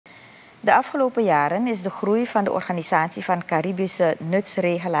De afgelopen jaren is de groei van de organisatie van Caribische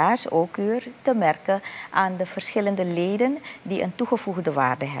nutsregelaars, Oocur, te merken aan de verschillende leden die een toegevoegde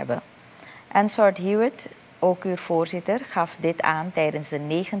waarde hebben. Ansart Hewitt, Oocur-voorzitter, gaf dit aan tijdens de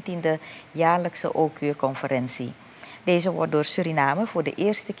 19e jaarlijkse Oocur-conferentie. Deze wordt door Suriname voor de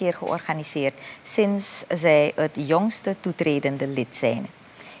eerste keer georganiseerd sinds zij het jongste toetredende lid zijn.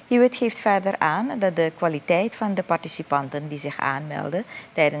 Hewitt geeft verder aan dat de kwaliteit van de participanten die zich aanmelden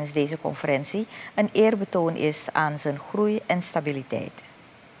tijdens deze conferentie een eerbetoon is aan zijn groei en stabiliteit.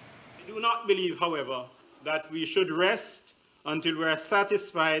 I do not believe, however, that we should rest until we are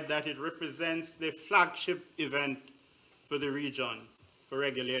satisfied that it represents the flagship event for the region for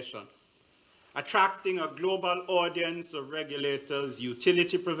regulation, attracting a global audience of regulators,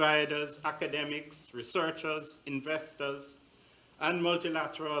 utility providers, academics, researchers, investors, and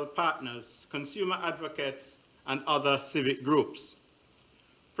multilateral partners, consumer advocates, and other civic groups.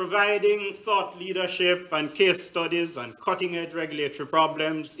 Providing thought leadership and case studies on cutting-edge regulatory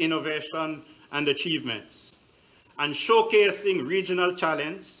problems, innovation, and achievements, and showcasing regional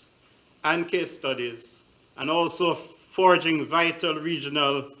talents and case studies, and also forging vital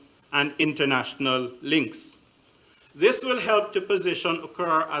regional and international links. This will help to position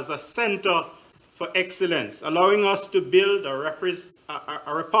Oocur as a center for excellence, allowing us to build a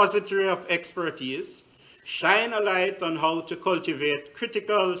repository of expertise, shine a light on how to cultivate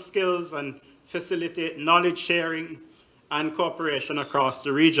critical skills and facilitate knowledge sharing and cooperation across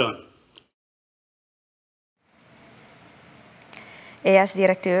the region.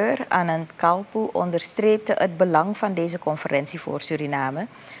 EAS-directeur Anand Kalpoe onderstreepte het belang van deze conferentie voor Suriname,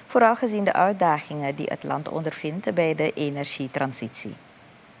 vooral gezien de uitdagingen die het land ondervindt bij de energietransitie.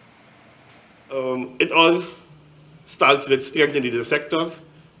 It all starts with strengthening the sector,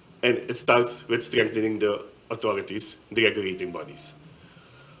 and it starts with strengthening the authorities, the regulating bodies.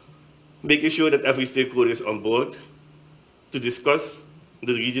 Making sure that every stakeholder is on board to discuss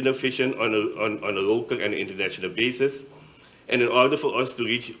the regional vision on a local and international basis, and in order for us to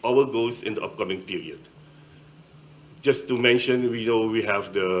reach our goals in the upcoming period. Just to mention, we know we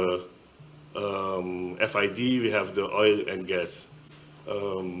have the FID, we have the oil and gas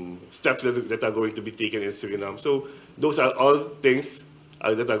steps that are going to be taken in Suriname. So those are all things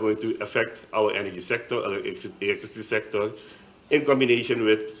that are going to affect our energy sector, our electricity sector, in combination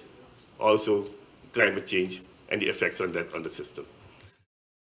with also climate change and the effects on that on the system.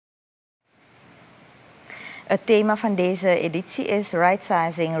 Het thema van deze editie is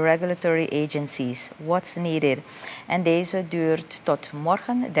Right-Sizing Regulatory Agencies, What's Needed. En deze duurt tot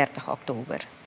morgen 30 oktober.